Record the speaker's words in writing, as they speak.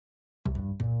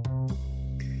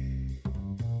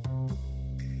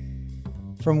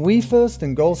From We First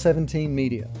and Goal 17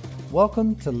 Media,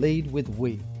 welcome to Lead with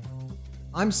We.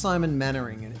 I'm Simon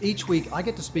Mannering, and each week I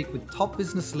get to speak with top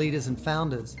business leaders and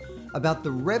founders about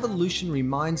the revolutionary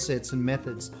mindsets and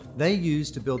methods they use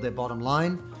to build their bottom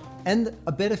line and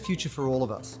a better future for all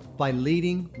of us by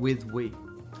leading with we.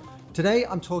 Today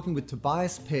I'm talking with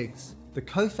Tobias Peggs, the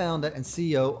co-founder and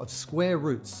CEO of Square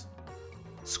Roots.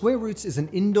 Square Roots is an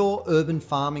indoor urban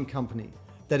farming company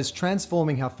that is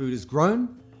transforming how food is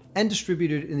grown and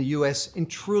distributed in the US in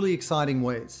truly exciting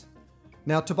ways.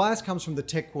 Now, Tobias comes from the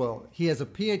tech world. He has a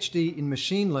PhD in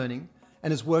machine learning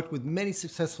and has worked with many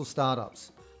successful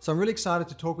startups. So I'm really excited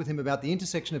to talk with him about the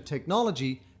intersection of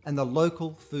technology and the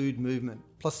local food movement,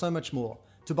 plus so much more.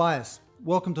 Tobias,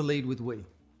 welcome to Lead with We.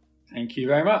 Thank you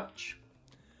very much.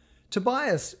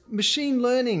 Tobias, machine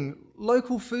learning,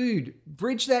 local food,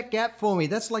 bridge that gap for me.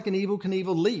 That's like an Evel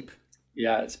Knievel leap.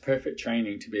 Yeah, it's perfect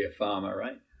training to be a farmer,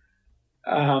 right?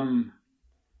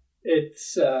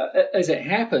 It's as it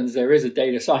happens, there is a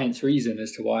data science reason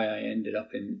as to why I ended up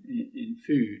in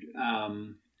food.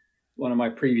 One of my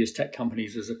previous tech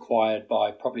companies was acquired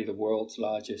by probably the world's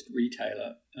largest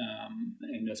retailer.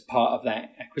 And as part of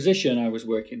that acquisition, I was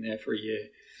working there for a year.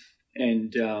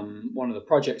 And one of the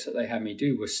projects that they had me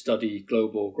do was study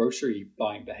global grocery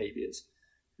buying behaviors.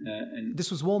 And this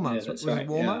was Walmart. Yeah, that's was right. It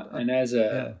Walmart? Yeah. And as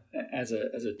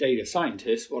a data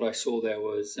scientist, what I saw there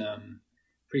was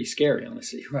pretty scary,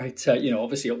 honestly. Right?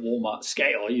 Obviously at Walmart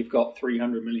scale, you've got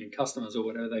 300 million customers or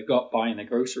whatever they've got buying their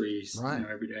groceries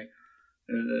every day.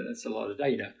 That's a lot of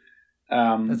data.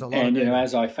 That's a lot of data.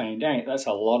 As I found out, that's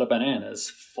a lot of bananas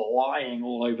flying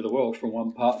all over the world from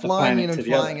one part of the flying planet in and to the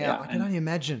flying other. out. I can only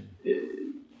imagine.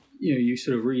 You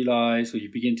sort of realize, or you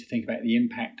begin to think about the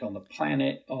impact on the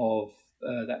planet of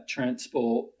that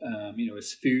transport.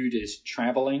 As food is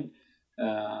traveling,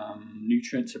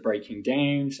 nutrients are breaking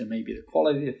down, so maybe the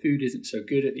quality of the food isn't so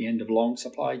good at the end of long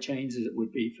supply chains as it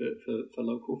would be for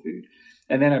local food.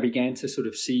 And then I began to sort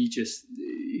of see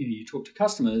you talk to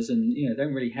customers and,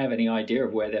 don't really have any idea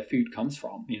of where their food comes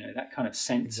from. That kind of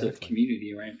sense of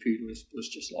community around food was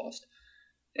just lost.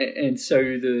 And so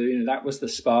that was the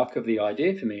spark of the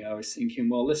idea for me. I was thinking,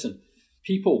 well, listen,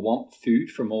 people want food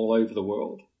from all over the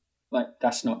world. Like,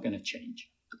 that's not going to change.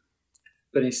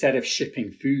 But instead of shipping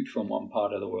food from one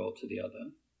part of the world to the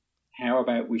other, how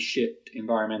about we shipped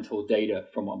environmental data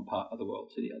from one part of the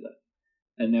world to the other?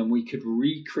 And then we could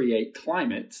recreate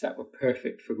climates that were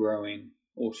perfect for growing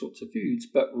all sorts of foods,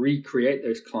 but recreate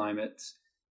those climates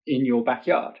in your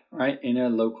backyard, right? In a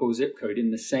local zip code,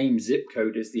 in the same zip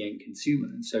code as the end consumer.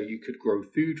 And so you could grow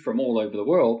food from all over the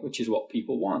world, which is what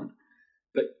people want,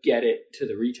 but get it to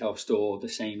the retail store the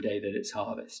same day that it's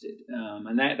harvested.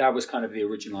 And that was kind of the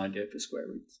original idea for Square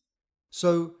Roots.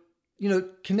 So,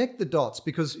 connect the dots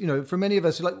because, for many of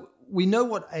us, we know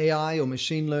what AI or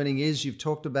machine learning is. You've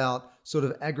talked about sort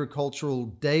of agricultural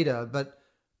data, but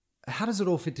how does it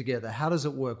all fit together? How does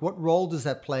it work? What role does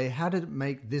that play? How did it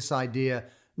make this idea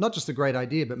not just a great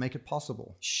idea, but make it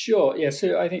possible? Sure. Yeah.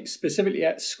 So I think specifically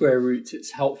at Square Roots,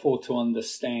 it's helpful to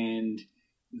understand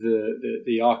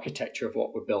the architecture of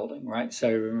what we're building, right? So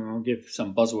I'll give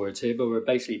some buzzwords here, but we're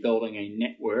basically building a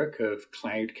network of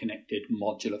cloud-connected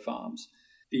modular farms.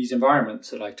 These environments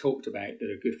that I talked about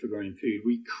that are good for growing food,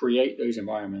 we create those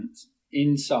environments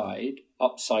inside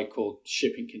upcycled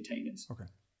shipping containers. Okay.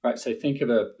 Right. So think of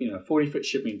a 40-foot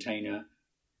shipping container,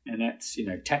 and that's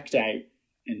teched out,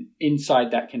 and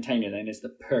inside that container then is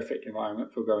the perfect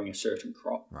environment for growing a certain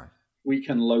crop. Right. We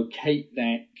can locate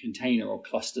that container or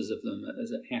clusters of them as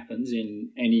it happens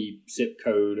in any zip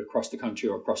code across the country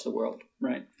or across the world,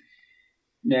 right?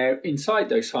 Now, inside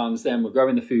those farms, then we're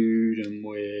growing the food and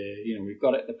we've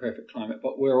got it the perfect climate,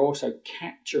 but we're also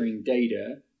capturing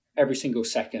data every single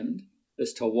second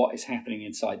as to what is happening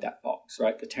inside that box,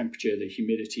 right? The temperature, the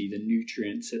humidity, the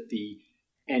nutrients at the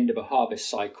end of a harvest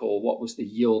cycle, what was the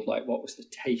yield like, what was the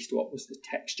taste, what was the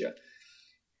texture.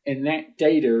 And that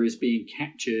data is being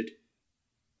captured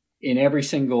in every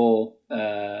single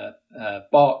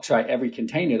box, right? Every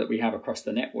container that we have across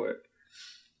the network.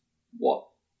 What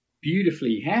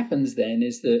beautifully happens then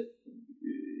is that,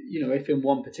 if in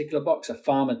one particular box a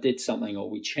farmer did something, or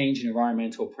we changed an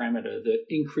environmental parameter that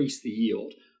increased the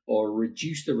yield or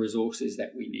reduced the resources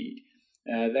that we need,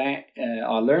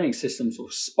 our learning systems will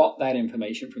spot that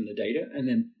information from the data and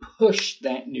then push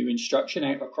that new instruction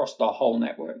out across the whole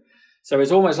network. So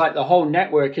it's almost like the whole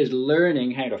network is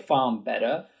learning how to farm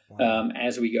better. Wow.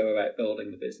 As we go about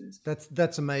building the business.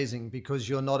 That's amazing because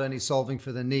you're not only solving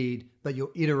for the need, but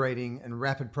you're iterating and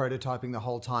rapid prototyping the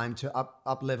whole time to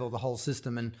up level the whole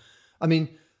system. And I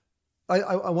mean,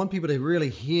 I want people to really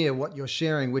hear what you're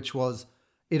sharing, which was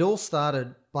it all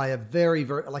started by a very,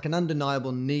 very, like an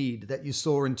undeniable need that you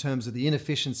saw in terms of the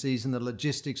inefficiencies and the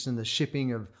logistics and the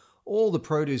shipping of all the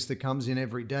produce that comes in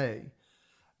every day.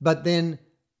 But then,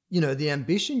 the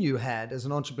ambition you had as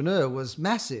an entrepreneur was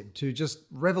massive to just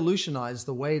revolutionize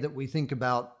the way that we think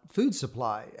about food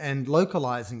supply and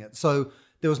localizing it. So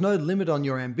there was no limit on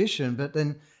your ambition. But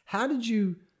then how did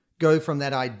you go from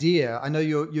that idea? I know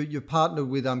you're partnered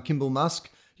with Kimball Musk.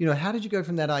 How did you go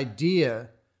from that idea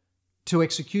to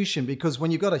execution? Because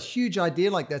when you've got a huge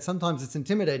idea like that, sometimes it's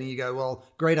intimidating. You go, well,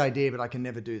 great idea, but I can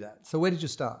never do that. So where did you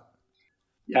start?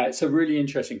 Yeah, it's a really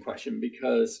interesting question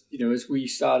because, as we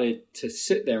started to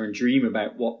sit there and dream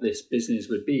about what this business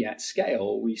would be at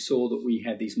scale, we saw that we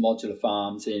had these modular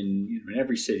farms in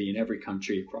every city, in every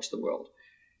country across the world.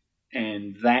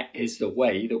 And that is the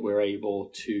way that we're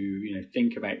able to,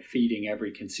 think about feeding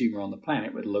every consumer on the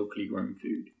planet with locally grown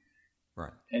food.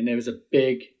 Right. And there was a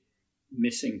big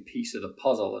missing piece of the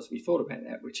puzzle as we thought about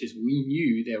that, which is we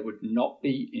knew there would not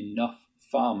be enough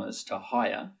farmers to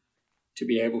hire to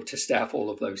be able to staff all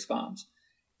of those farms.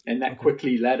 And that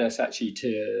quickly led us actually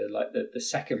to like the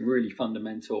second really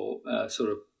fundamental sort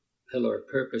of pillar of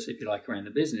purpose, if you like, around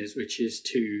the business, which is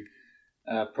to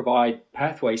provide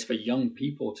pathways for young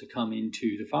people to come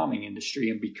into the farming industry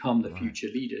and become the future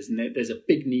leaders. And there's a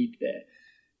big need there,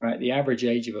 right? The average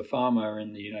age of a farmer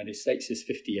in the United States is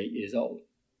 58 years old.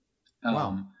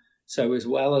 Wow. So as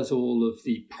well as all of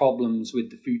the problems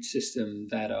with the food system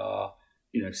that are,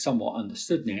 somewhat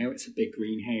understood now, it's a big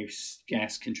greenhouse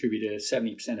gas contributor.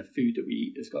 70% of food that we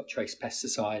eat has got trace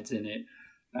pesticides in it.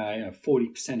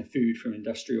 40% of food from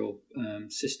industrial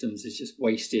systems is just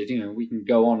wasted. We can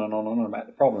go on and on and on about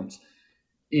the problems.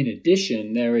 In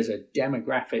addition, there is a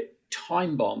demographic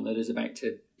time bomb that is about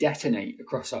to detonate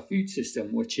across our food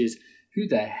system, which is who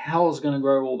the hell is going to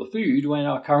grow all the food when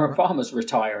our current farmers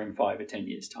retire in 5 or 10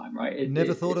 years' time, right?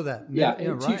 Never thought of that.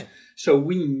 Right. So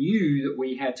we knew that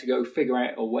we had to go figure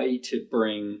out a way to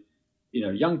bring,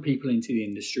 young people into the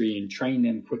industry and train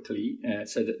them quickly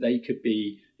so that they could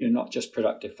be, not just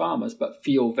productive farmers, but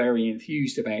feel very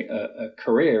enthused about a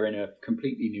career in a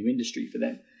completely new industry for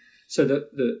them. So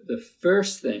the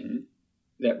first thing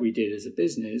that we did as a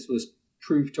business was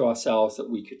prove to ourselves that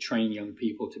we could train young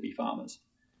people to be farmers.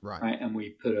 Right. And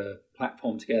we put a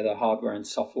platform together, hardware and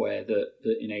software that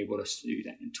enabled us to do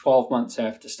that. And 12 months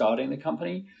after starting the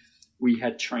company, we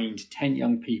had trained 10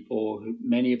 young people,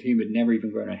 many of whom had never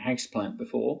even grown a houseplant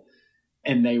before,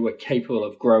 and they were capable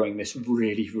of growing this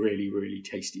really, really, really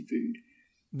tasty food.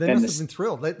 They must have been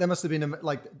thrilled. They must have been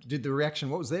did the reaction?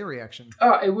 What was their reaction?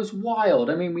 It was wild.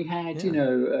 I mean, we had,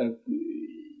 a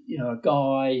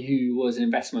guy who was an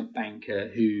investment banker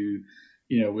who,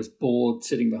 was bored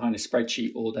sitting behind a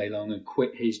spreadsheet all day long and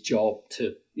quit his job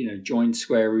to, join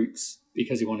Square Roots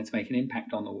because he wanted to make an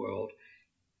impact on the world,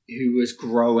 who was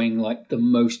growing like the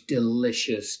most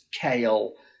delicious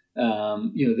kale,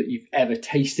 that you've ever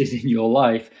tasted in your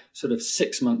life, sort of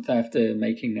 6 months after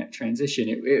making that transition.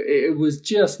 It was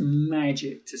just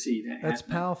magic to see that. That's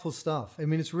powerful stuff. I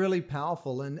mean, it's really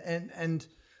powerful. And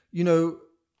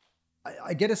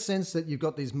I get a sense that you've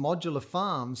got these modular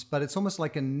farms, but it's almost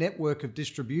like a network of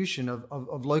distribution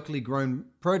of locally grown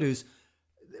produce.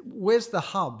 Where's the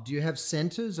hub? Do you have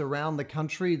centers around the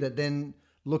country that then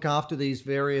look after these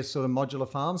various sort of modular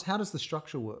farms? How does the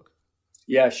structure work?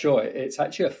 Yeah, sure. It's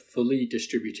actually a fully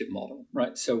distributed model,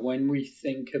 right? So when we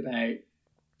think about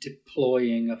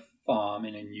deploying a farm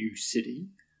in a new city,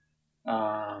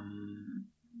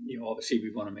 obviously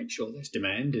we want to make sure there's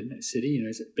demand in that city.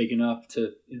 Is it big enough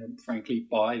to, frankly,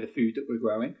 buy the food that we're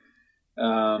growing?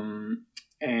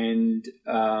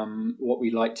 What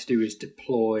we like to do is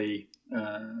deploy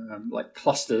like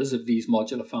clusters of these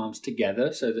modular farms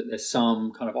together so that there's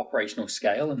some kind of operational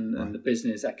scale and the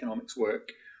business economics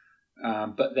work.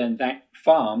 But then that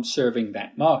farm serving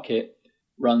that market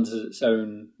runs as its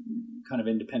own kind of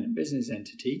independent business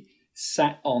entity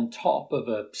sat on top of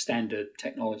a standard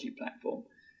technology platform.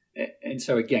 And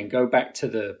so again, go back to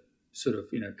the sort of,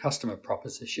 customer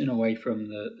proposition away from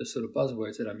the sort of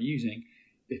buzzwords that I'm using.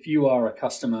 If you are a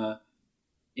customer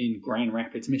in Grand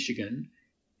Rapids, Michigan,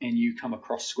 and you come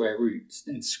across Square Roots,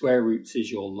 then Square Roots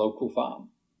is your local farm.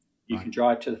 You can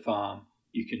drive to the farm,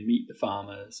 you can meet the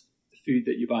farmers. The food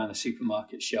that you buy on the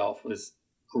supermarket shelf was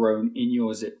grown in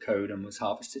your zip code and was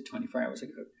harvested 24 hours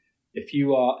ago. If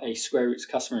you are a Square Roots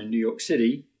customer in New York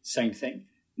City, same thing.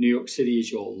 New York City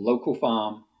is your local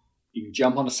farm. You can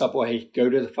jump on a subway, go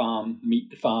to the farm, meet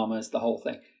the farmers, the whole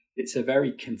thing. It's a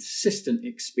very consistent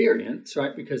experience,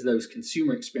 right? Because those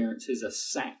consumer experiences are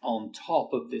sat on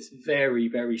top of this very,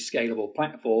 very scalable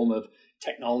platform of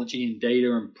technology and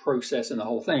data and process and the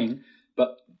whole thing.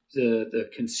 But the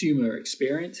consumer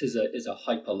experience is a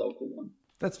hyper local one.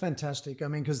 That's fantastic. I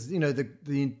mean, because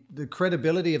the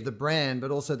credibility of the brand,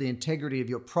 but also the integrity of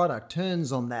your product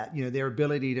turns on that. Their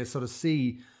ability to sort of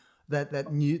see the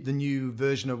new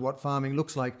version of what farming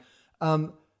looks like.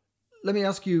 Let me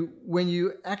ask you, when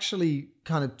you actually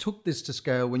kind of took this to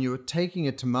scale, when you were taking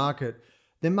it to market,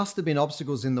 there must have been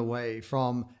obstacles in the way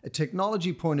from a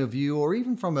technology point of view, or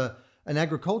even from an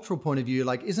agricultural point of view.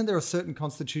 Like, isn't there a certain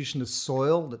constitution of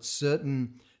soil that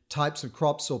certain types of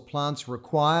crops or plants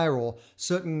require, or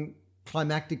certain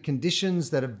climatic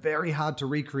conditions that are very hard to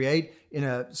recreate in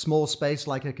a small space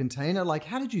like a container? Like,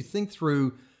 how did you think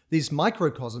through these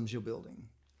microcosms you're building?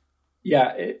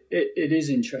 Yeah, it is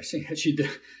interesting. Actually,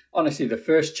 honestly, the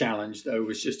first challenge, though,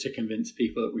 was just to convince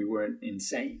people that we weren't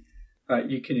insane. Right?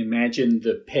 You can imagine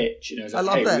the pitch. I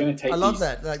love that. I love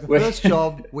that. Like, the first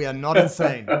job, we are not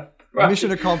insane. Right.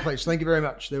 Mission accomplished. Thank you very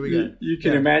much. There we go. You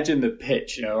can imagine the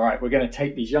pitch. All right, we're going to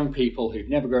take these young people who've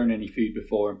never grown any food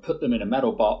before and put them in a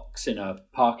metal box in a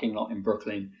parking lot in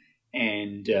Brooklyn.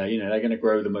 And, they're going to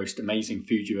grow the most amazing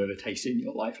food you've ever tasted in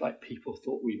your life. Like, people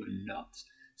thought we were nuts.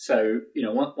 So,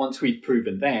 once we'd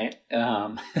proven that,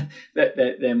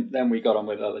 then we got on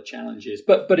with other challenges.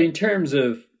 But in terms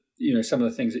of, some of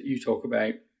the things that you talk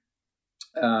about,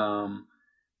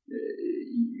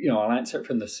 I'll answer it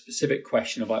from the specific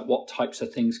question about what types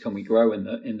of things can we grow in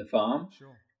the farm.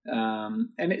 Sure.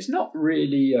 And it's not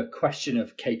really a question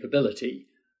of capability.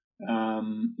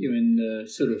 In the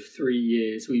sort of 3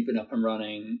 years we've been up and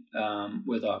running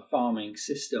with our farming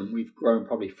system, we've grown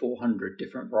probably 400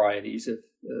 different varieties of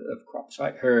crops,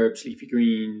 like herbs, leafy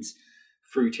greens,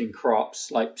 fruiting crops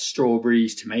like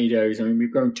strawberries, tomatoes. I mean,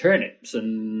 we've grown turnips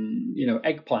and,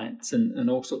 eggplants and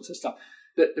all sorts of stuff.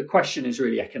 The question is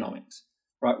really economics,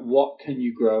 right? What can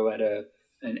you grow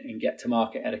and get to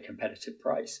market at a competitive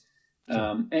price?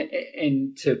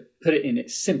 And to put it in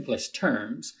its simplest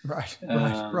terms, right.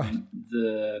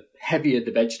 The heavier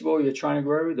the vegetable you're trying to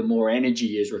grow, the more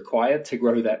energy is required to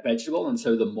grow that vegetable, and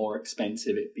so the more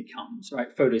expensive it becomes,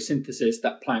 right? Photosynthesis,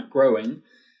 that plant growing,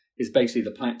 is basically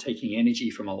the plant taking energy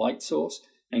from a light source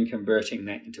and converting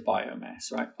that into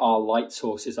biomass, right? Our light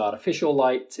source is artificial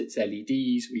light, it's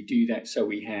LEDs. We do that so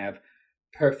we have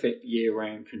perfect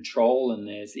year-round control, and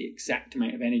there's the exact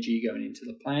amount of energy going into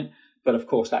the plant. But of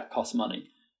course, that costs money,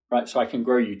 right? So I can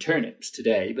grow you turnips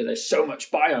today, but there's so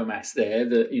much biomass there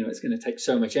that, it's going to take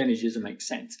so much energy to make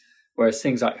sense. Whereas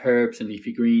things like herbs and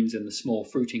leafy greens and the small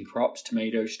fruiting crops,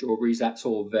 tomatoes, strawberries, that's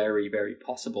all very, very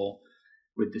possible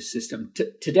with the system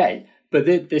today. But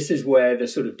this is where the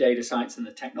sort of data science and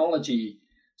the technology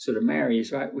sort of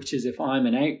marries, right? Which is, if I'm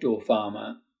an outdoor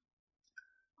farmer,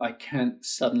 I can't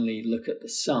suddenly look at the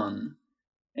sun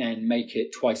and make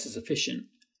it twice as efficient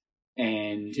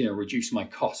and reduce my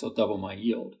costs or double my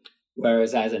yield.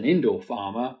 Whereas as an indoor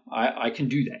farmer, I can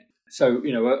do that. So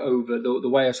over the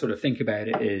way I sort of think about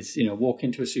it is, walk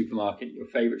into a supermarket, your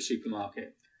favorite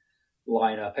supermarket,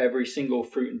 line up every single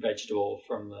fruit and vegetable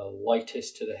from the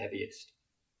lightest to the heaviest,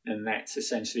 and that's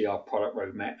essentially our product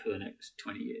roadmap for the next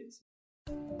 20 years.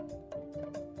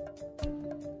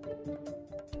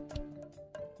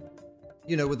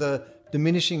 With a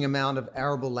diminishing amount of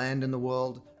arable land in the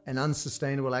world and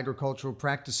unsustainable agricultural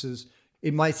practices,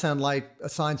 it might sound like a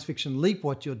science fiction leap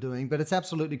what you're doing, but it's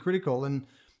absolutely critical. And,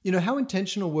 how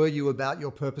intentional were you about your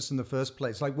purpose in the first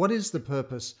place? Like, what is the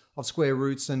purpose of Square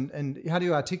Roots, and how do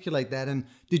you articulate that? And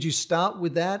did you start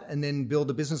with that and then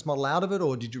build a business model out of it,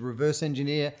 or did you reverse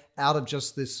engineer out of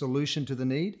just this solution to the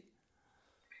need?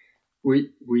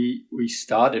 We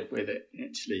started with it,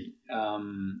 actually. I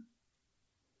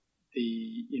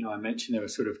mentioned there were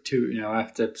sort of two,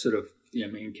 after sort of,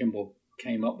 me and Kimball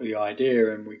came up with the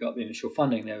idea and we got the initial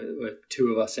funding. There were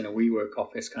two of us in a WeWork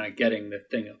office kind of getting the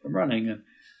thing up and running. And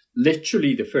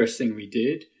literally the first thing we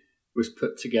did was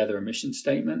put together a mission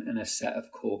statement and a set of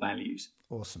core values.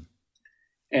 Awesome.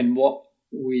 And what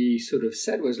we sort of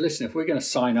said was, listen, if we're going to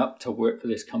sign up to work for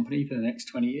this company for the next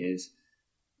 20 years,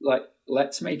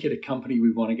 let's make it a company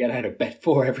we want to get out of bed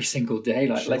for every single day.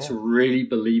 Sure. Let's really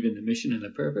believe in the mission and the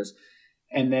purpose.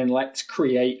 And then let's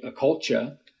create a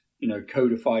culture,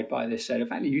 codified by this set of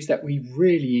values that we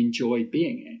really enjoy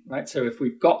being in, right? So if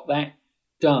we've got that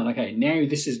done, okay, now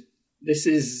this is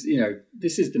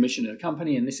the mission of the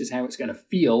company, and this is how it's going to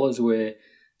feel as we're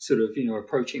sort of,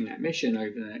 approaching that mission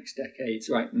over the next decades,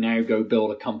 right? Now go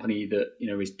build a company that,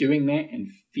 is doing that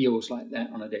and feels like that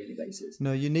on a daily basis.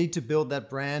 No, you need to build that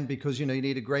brand because, you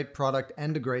need a great product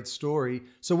and a great story.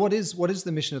 So what is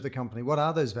the mission of the company? What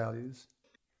are those values?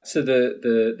 So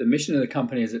the mission of the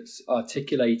company, as it's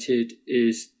articulated,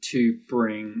 is to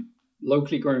bring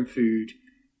locally grown food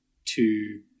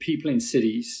to people in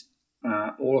cities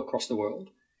all across the world,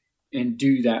 and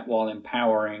do that while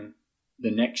empowering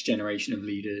the next generation of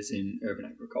leaders in urban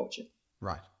agriculture.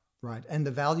 Right, right. And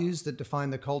the values that define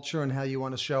the culture and how you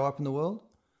want to show up in the world?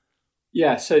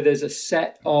 Yeah, so there's a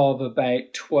set of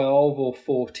about 12 or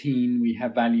 14. We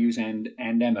have values and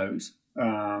MOs.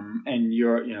 And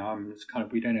I'm kind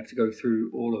of, we don't have to go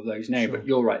through all of those now, but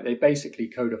you're right. They basically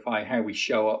codify how we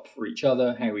show up for each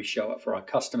other, how we show up for our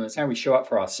customers, how we show up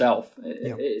for ourselves,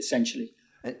 essentially.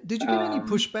 And did you get any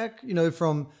pushback,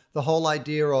 from the whole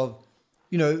idea of,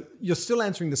 you're still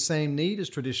answering the same need as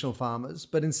traditional farmers,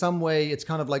 but in some way it's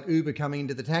kind of like Uber coming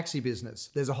into the taxi business.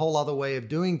 There's a whole other way of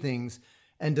doing things.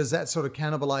 And does that sort of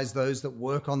cannibalize those that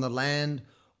work on the land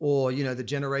or, the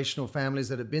generational families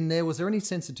that have been there? Was there any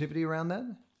sensitivity around that?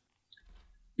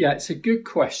 Yeah, it's a good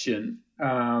question.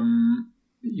 I'm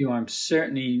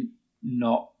certainly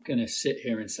not going to sit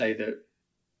here and say that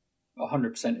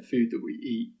 100% of food that we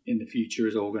eat in the future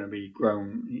is all going to be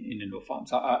grown in indoor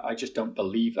farms. I just don't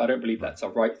believe that's a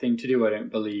right thing to do. I don't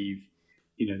believe,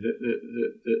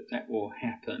 that will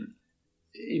happen.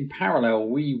 In parallel,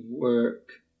 we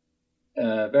work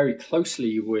very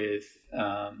closely with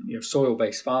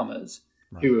soil-based farmers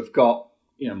who have got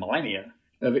millennia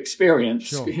of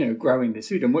experience growing this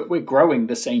food, and we're growing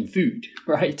the same food,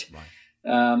 right?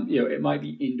 It might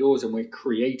be indoors and we're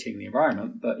creating the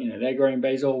environment, but they're growing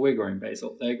basil, we're growing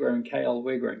basil. They're growing kale,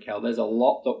 we're growing kale. There's a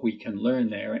lot that we can learn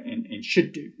there and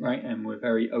should do, right? And we're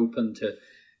very open to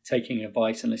taking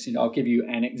advice and listening. I'll give you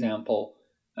an example.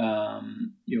 A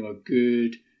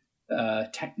good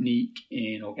technique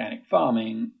in organic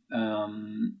farming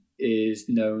is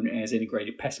known as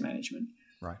integrated pest management,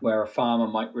 where a farmer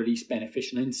might release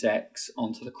beneficial insects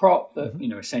onto the crop that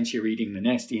essentially are eating the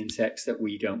nasty insects that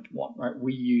we don't want. Right?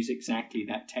 We use exactly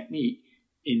that technique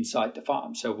inside the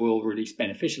farm. So we'll release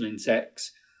beneficial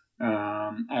insects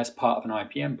as part of an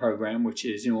IPM program, which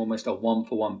is almost a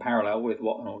one-for-one parallel with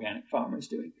what an organic farmer is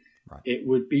doing. It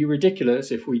would be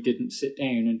ridiculous if we didn't sit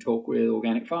down and talk with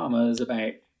organic farmers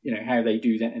about how they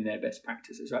do that and their best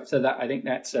practices, right? So I think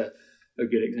that's a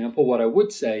good example. What I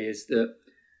would say is that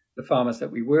the farmers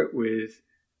that we work with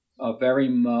are very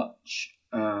much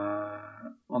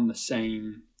on the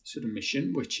same sort of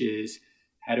mission, which is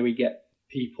how do we get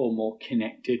people more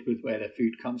connected with where their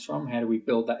food comes from? How do we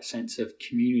build that sense of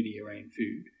community around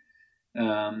food?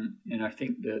 And I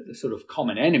think the sort of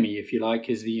common enemy, if you like,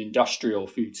 is the industrial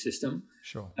food system.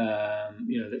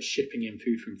 That's shipping in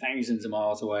food from thousands of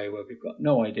miles away where we've got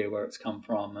no idea where it's come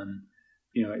from, and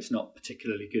it's not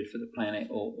particularly good for the planet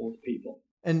or the people.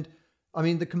 And I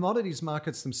mean, the commodities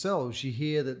markets themselves, you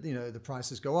hear that, the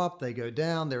prices go up, they go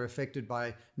down, they're affected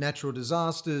by natural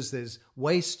disasters, there's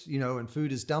waste, and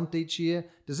food is dumped each year.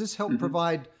 Does this help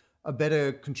provide a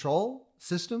better control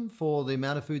system for the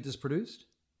amount of food that's produced?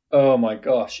 Oh my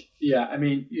gosh. Yeah. I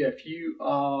mean, if you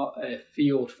are a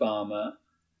field farmer,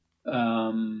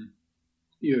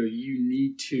 you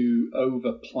need to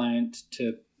overplant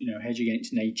to, hedge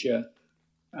against nature.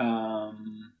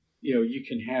 You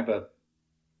can have a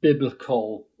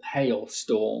biblical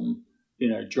hailstorm,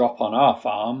 drop on our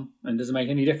farm and doesn't make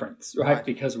any difference, right?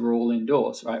 Because we're all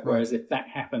indoors, right? Whereas if that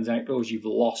happens outdoors, you've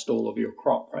lost all of your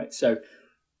crop, right? So,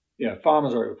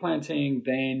 farmers are overplanting,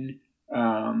 then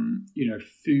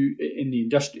food in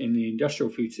the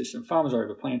industrial food system, farmers are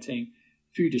overplanting.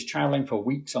 Food is traveling for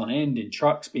weeks on end in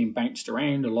trucks, being bounced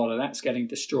around. A lot of that's getting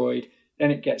destroyed. Then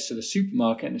it gets to the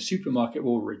supermarket, and the supermarket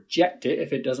will reject it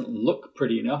if it doesn't look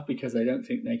pretty enough because they don't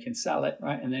think they can sell it,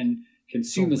 right? And then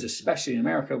consumers, especially in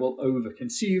America, will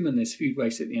overconsume, and there's food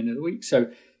waste at the end of the week.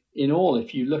 So in all,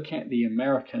 if you look at the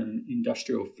American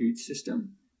industrial food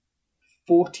system,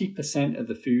 40% of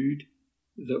the food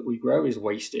that we grow is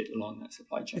wasted along that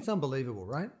supply chain. It's unbelievable,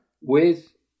 right?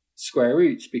 With square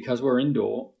roots, because we're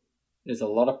indoor, there's a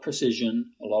lot of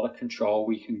precision, a lot of control.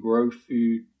 We can grow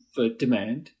food for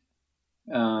demand.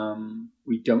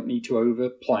 We don't need to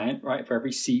overplant, right? For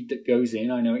every seed that goes in,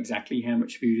 I know exactly how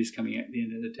much food is coming out at the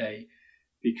end of the day.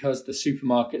 Because the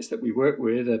supermarkets that we work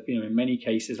with are, in many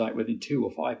cases, like within 2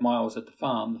 or 5 miles of the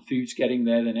farm, the food's getting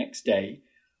there the next day.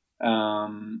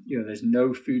 There's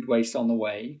no food waste on the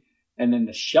way. And then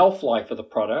the shelf life of the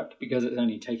product, because it's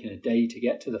only taken a day to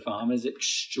get to the farm, is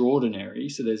extraordinary.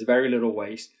 So there's very little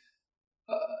waste.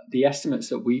 The estimates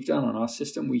that we've done on our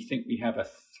system, we think we have a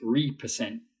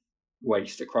 3%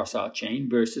 waste across our chain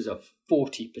versus a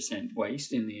 40%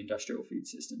 waste in the industrial food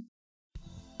system.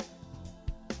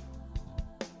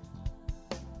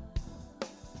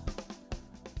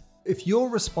 If you're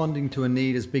responding to a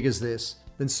need as big as this,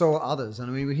 then so are others. And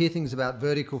I mean, we hear things about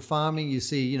vertical farming. You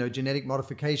see, genetic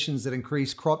modifications that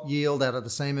increase crop yield out of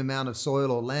the same amount of soil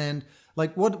or land.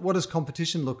 Like, what does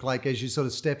competition look like as you sort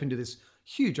of step into this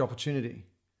huge opportunity?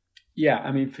 Yeah,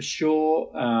 I mean, for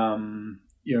sure,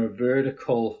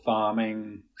 vertical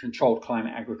farming, controlled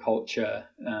climate agriculture,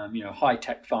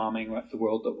 high-tech farming, like the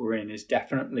world that we're in, is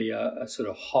definitely a sort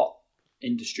of hot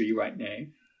industry right now.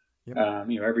 Yep.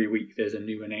 Every week there's a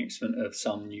new announcement of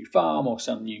some new farm or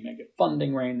some new mega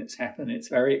funding round that's happened. It's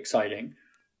very exciting,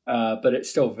 but it's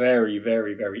still very,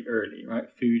 very, very early, right?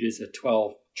 Food is a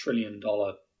 $12 trillion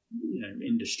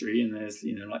industry, and there's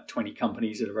like 20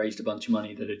 companies that have raised a bunch of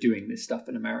money that are doing this stuff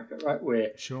in America, right?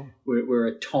 We're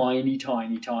a tiny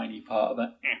part of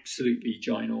an absolutely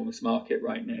ginormous market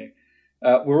right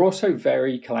now. We're also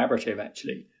very collaborative,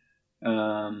 actually.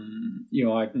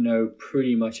 I know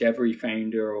pretty much every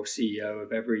founder or CEO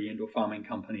of every indoor farming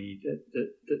company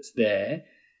that's there,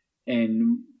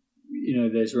 and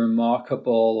there's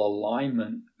remarkable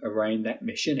alignment around that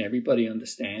mission. Everybody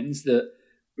understands that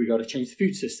we got to change the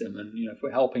food system, and if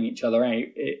we're helping each other out,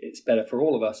 it's better for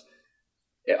all of us.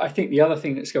 I think the other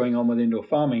thing that's going on with indoor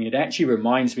farming, it actually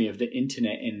reminds me of the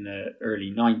internet in the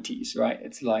early 90s, right?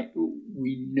 It's like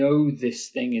we know this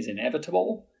thing is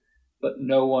inevitable, but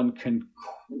no one can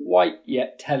quite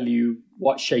yet tell you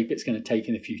what shape it's going to take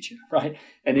in the future, right?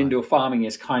 And indoor farming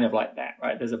is kind of like that,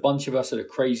 right? There's a bunch of us that are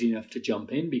crazy enough to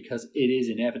jump in because it is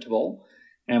inevitable,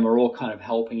 and we're all kind of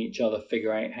helping each other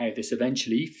figure out how this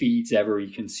eventually feeds every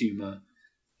consumer,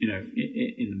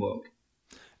 in the world.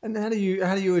 And how do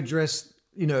you address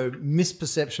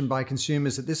misperception by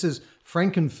consumers that this is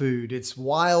frankenfood, it's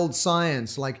wild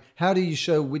science? Like, how do you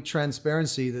show with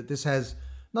transparency that this has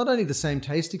not only the same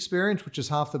taste experience, which is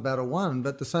half the battle won,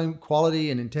 but the same quality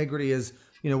and integrity as,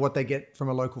 what they get from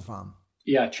a local farm?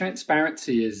 Yeah,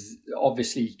 transparency is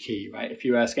obviously key, right? If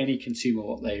you ask any consumer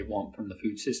what they want from the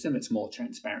food system, it's more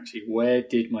transparency. Where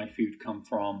did my food come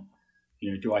from?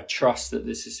 Do I trust that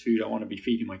this is food I want to be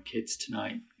feeding my kids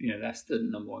tonight? That's the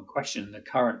number one question. The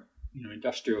current,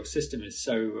 industrial system is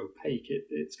so opaque,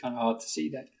 it's kind of hard to see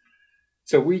that.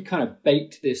 So we kind of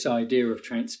baked this idea of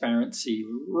transparency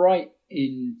right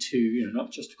into,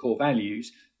 not just the core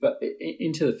values, but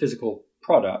into the physical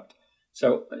product.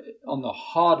 So on the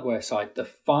hardware side, the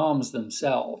farms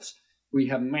themselves, we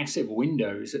have massive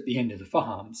windows at the end of the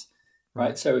farms,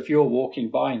 right? So if you're walking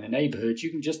by in the neighborhood, you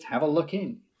can just have a look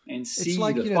in and see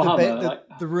the farmer.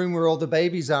 The room where all the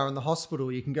babies are in the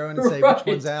hospital. You can go in and say, which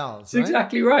one's ours? That's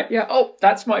exactly right. Yeah. Oh,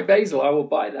 that's my basil. I will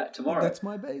buy that tomorrow. That's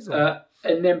my basil.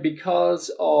 And then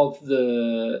because of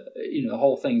the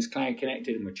whole thing's cloud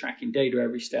connected and we're tracking data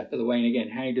every step of the way. And again,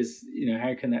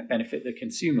 how can that benefit the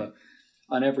consumer?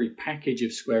 On every package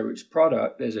of Square Root's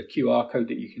product, there's a QR code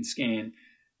that you can scan,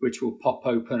 which will pop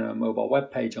open a mobile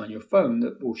web page on your phone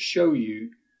that will show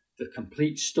you the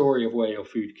complete story of where your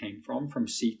food came from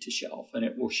seed to shelf. And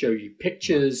it will show you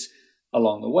pictures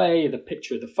along the way, the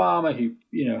picture of the farmer who,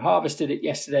 harvested it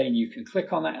yesterday, and you can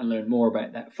click on that and learn more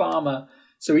about that farmer.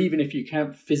 So even if you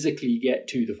can't physically get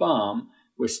to the farm,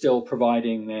 we're still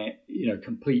providing that,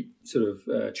 complete sort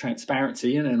of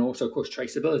transparency and then also, of course,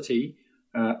 traceability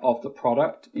of the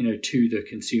product, to the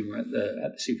consumer at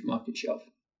the supermarket shelf.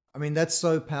 I mean, that's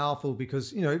so powerful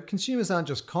because, consumers aren't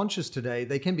just conscious today.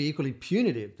 They can be equally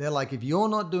punitive. They're like, if you're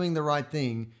not doing the right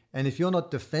thing and if you're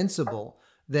not defensible,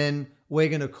 then we're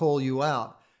going to call you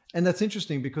out. And that's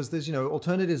interesting because there's,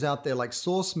 alternatives out there like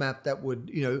SourceMap that would,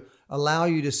 allow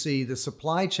you to see the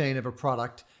supply chain of a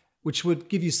product, which would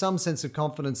give you some sense of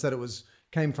confidence that it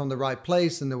came from the right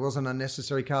place and there wasn't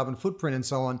unnecessary carbon footprint and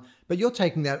so on. But you're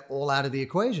taking that all out of the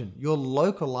equation. You're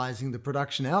localizing the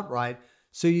production outright,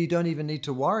 so you don't even need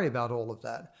to worry about all of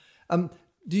that.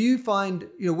 Do you find,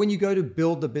 when you go to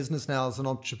build the business now as an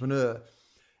entrepreneur,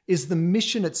 is the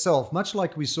mission itself, much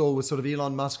like we saw with sort of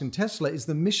Elon Musk and Tesla, is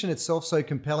the mission itself so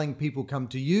compelling people come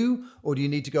to you, or do you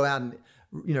need to go out and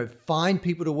find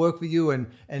people to work with you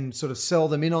and sort of sell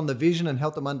them in on the vision and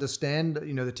help them understand,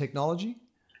 the technology?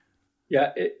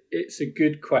 Yeah, it's a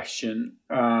good question.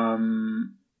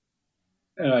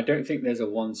 And I don't think there's a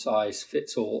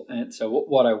one-size-fits-all answer.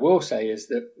 What I will say is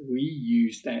that we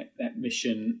use that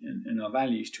mission and our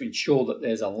values to ensure that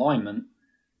there's alignment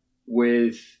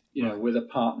with, with a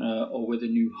partner or with a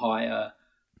new hire.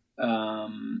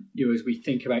 As we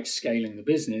think about scaling the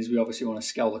business, we obviously want to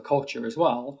scale the culture as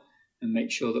well and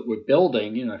make sure that we're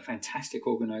building, a fantastic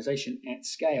organization at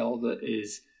scale that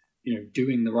is,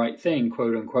 doing the right thing,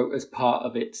 quote unquote, as part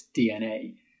of its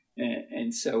DNA.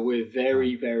 And so we're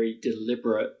very, very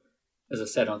deliberate, as I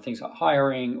said, on things like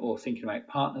hiring or thinking about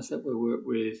partners that we work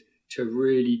with to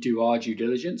really do our due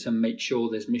diligence and make sure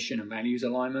there's mission and values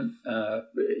alignment.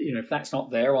 If that's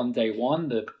not there on day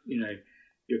one,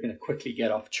 you're going to quickly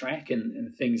get off track,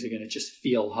 and things are going to just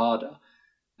feel harder.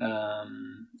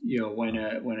 When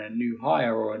a new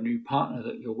hire or a new partner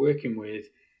that you're working with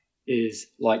is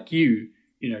like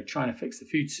trying to fix the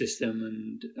food system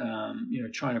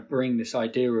and trying to bring this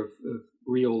idea of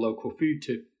real local food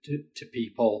to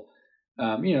people. There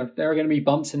are going to be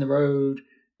bumps in the road.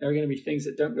 There are going to be things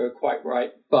that don't go quite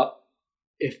right. But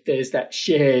if there's that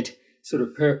shared sort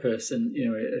of purpose and,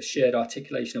 a shared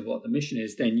articulation of what the mission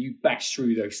is, then you bash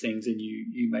through those things and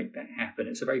you make that happen.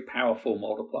 It's a very powerful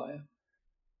multiplier.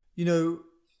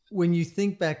 When you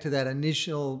think back to that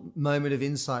initial moment of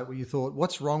insight where you thought,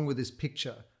 what's wrong with this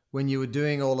picture? When you were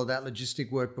doing all of that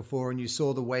logistic work before and you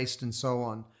saw the waste and so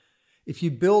on, if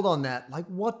you build on that,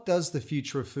 what does the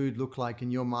future of food look like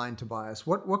in your mind, Tobias?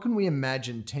 What can we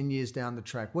imagine 10 years down the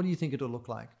track? What do you think it'll look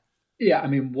like? Yeah,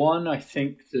 one, I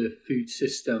think the food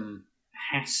system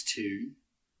has to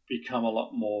become a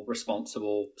lot more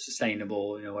responsible,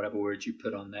 sustainable, whatever words you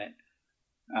put on that.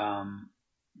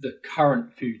 The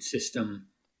current food system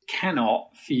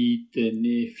cannot feed the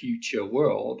near future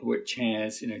world, which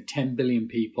has 10 billion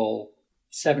people,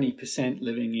 70%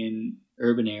 living in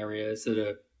urban areas that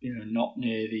are not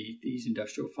near these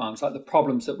industrial farms. Like the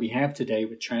problems that we have today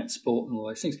with transport and all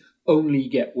those things only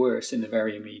get worse in the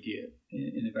very immediate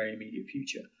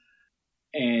future.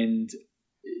 And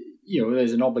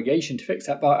there's an obligation to fix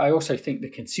that, but I also think the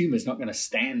consumer's not going to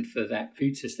stand for that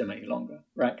food system any longer,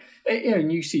 right?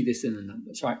 And you see this in the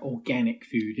numbers, right? Organic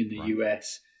food in the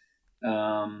US,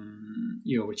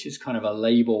 which is kind of a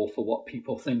label for what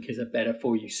people think is a better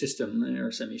for you system. There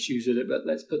are some issues with it, but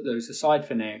let's put those aside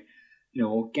for now.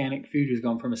 Organic food has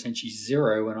gone from essentially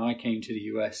zero when I came to the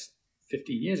US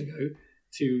 15 years ago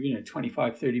to, $25,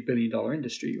 $30 billion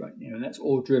industry right now. And that's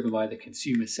all driven by the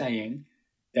consumer saying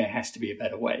there has to be a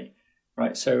better way,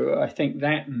 right? So I think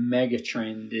that mega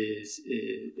trend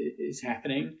is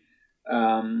happening.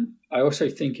 I also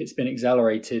think it's been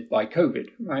accelerated by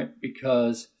COVID, right?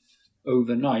 Because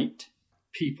overnight,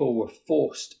 people were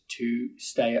forced to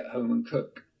stay at home and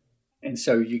cook. And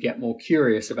so you get more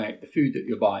curious about the food that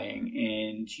you're buying,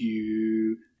 and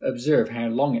you observe how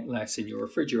long it lasts in your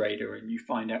refrigerator, and you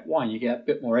find out why. You get a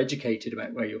bit more educated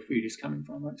about where your food is coming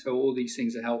from, right? So all these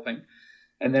things are helping.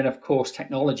 And then, of course,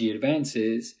 technology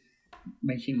advances,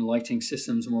 making lighting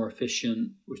systems more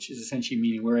efficient, which is essentially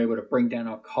meaning we're able to bring down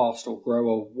our cost or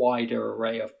grow a wider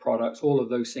array of products. All of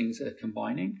those things are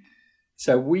combining.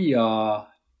 So we are,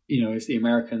 as the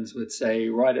Americans would say,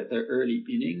 right at the early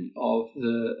inning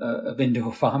of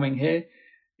indoor farming here.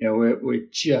 We're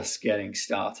just getting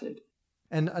started.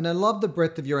 And I love the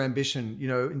breadth of your ambition,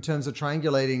 in terms of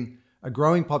triangulating a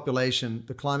growing population,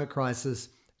 the climate crisis,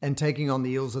 and taking on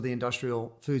the ills of the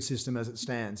industrial food system as it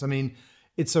stands.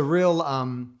 It's a real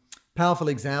powerful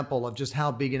example of just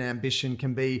how big an ambition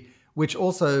can be, which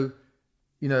also,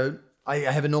 I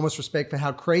have enormous respect for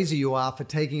how crazy you are for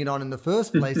taking it on in the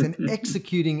first place and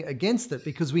executing against it,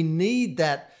 because we need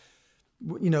that,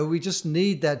 we just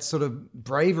need that sort of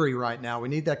bravery right now. We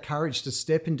need that courage to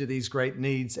step into these great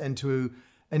needs and to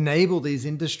enable these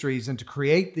industries and to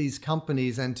create these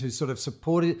companies and to sort of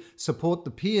support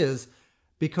the peers,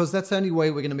 because that's the only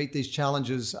way we're going to meet these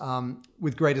challenges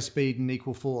with greater speed and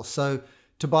equal force. So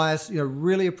Tobias,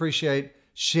 really appreciate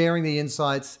sharing the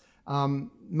insights.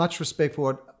 Much respect for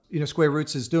what Square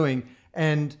Roots is doing.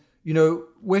 And,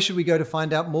 where should we go to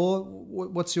find out more?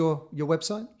 What's your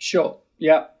website? Sure.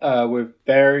 Yeah. We're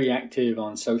very active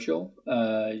on social.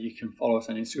 You can follow us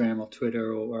on Instagram or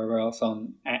Twitter or wherever else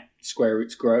at Square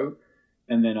Roots Grow.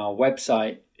 And then our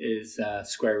website is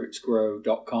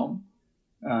squarerootsgrow.com.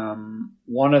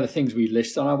 One of the things we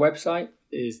list on our website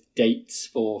is dates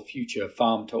for future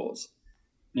farm tours.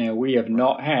 Now, we have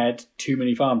not had too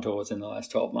many farm tours in the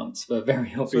last 12 months for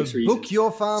very obvious reasons. Book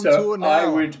your farm tour now. I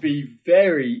would be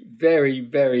very, very,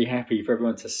 very happy for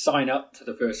everyone to sign up to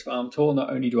the first farm tour. Not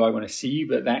only do I want to see you,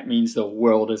 but that means the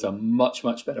world is a much,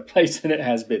 much better place than it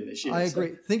has been this year. I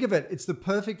agree. Think of it. It's the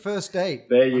perfect first date.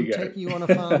 There you go. I'm taking you on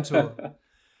a farm tour.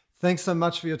 Thanks so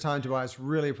much for your time, Tobias.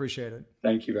 Really appreciate it.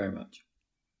 Thank you very much.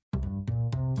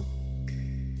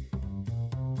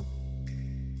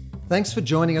 Thanks for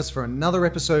joining us for another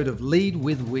episode of Lead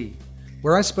with We,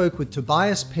 where I spoke with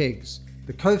Tobias Peggs,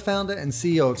 the co-founder and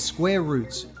CEO of Square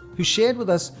Roots, who shared with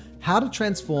us how to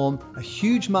transform a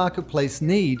huge marketplace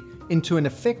need into an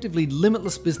effectively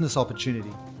limitless business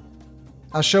opportunity.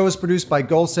 Our show is produced by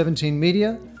Goal 17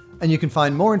 Media, and you can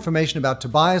find more information about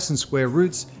Tobias and Square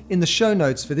Roots in the show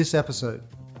notes for this episode.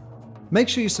 Make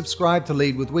sure you subscribe to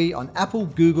Lead with We on Apple,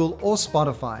 Google, or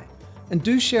Spotify. And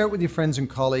do share it with your friends and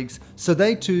colleagues so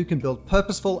they too can build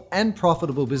purposeful and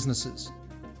profitable businesses.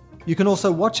 You can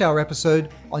also watch our episode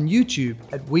on YouTube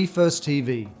at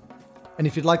WeFirstTV. And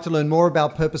if you'd like to learn more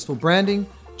about purposeful branding,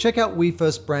 check out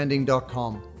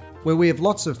wefirstbranding.com, where we have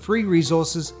lots of free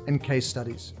resources and case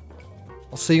studies.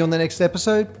 I'll see you on the next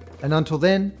episode, and until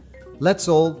then, let's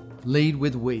all lead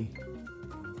with we.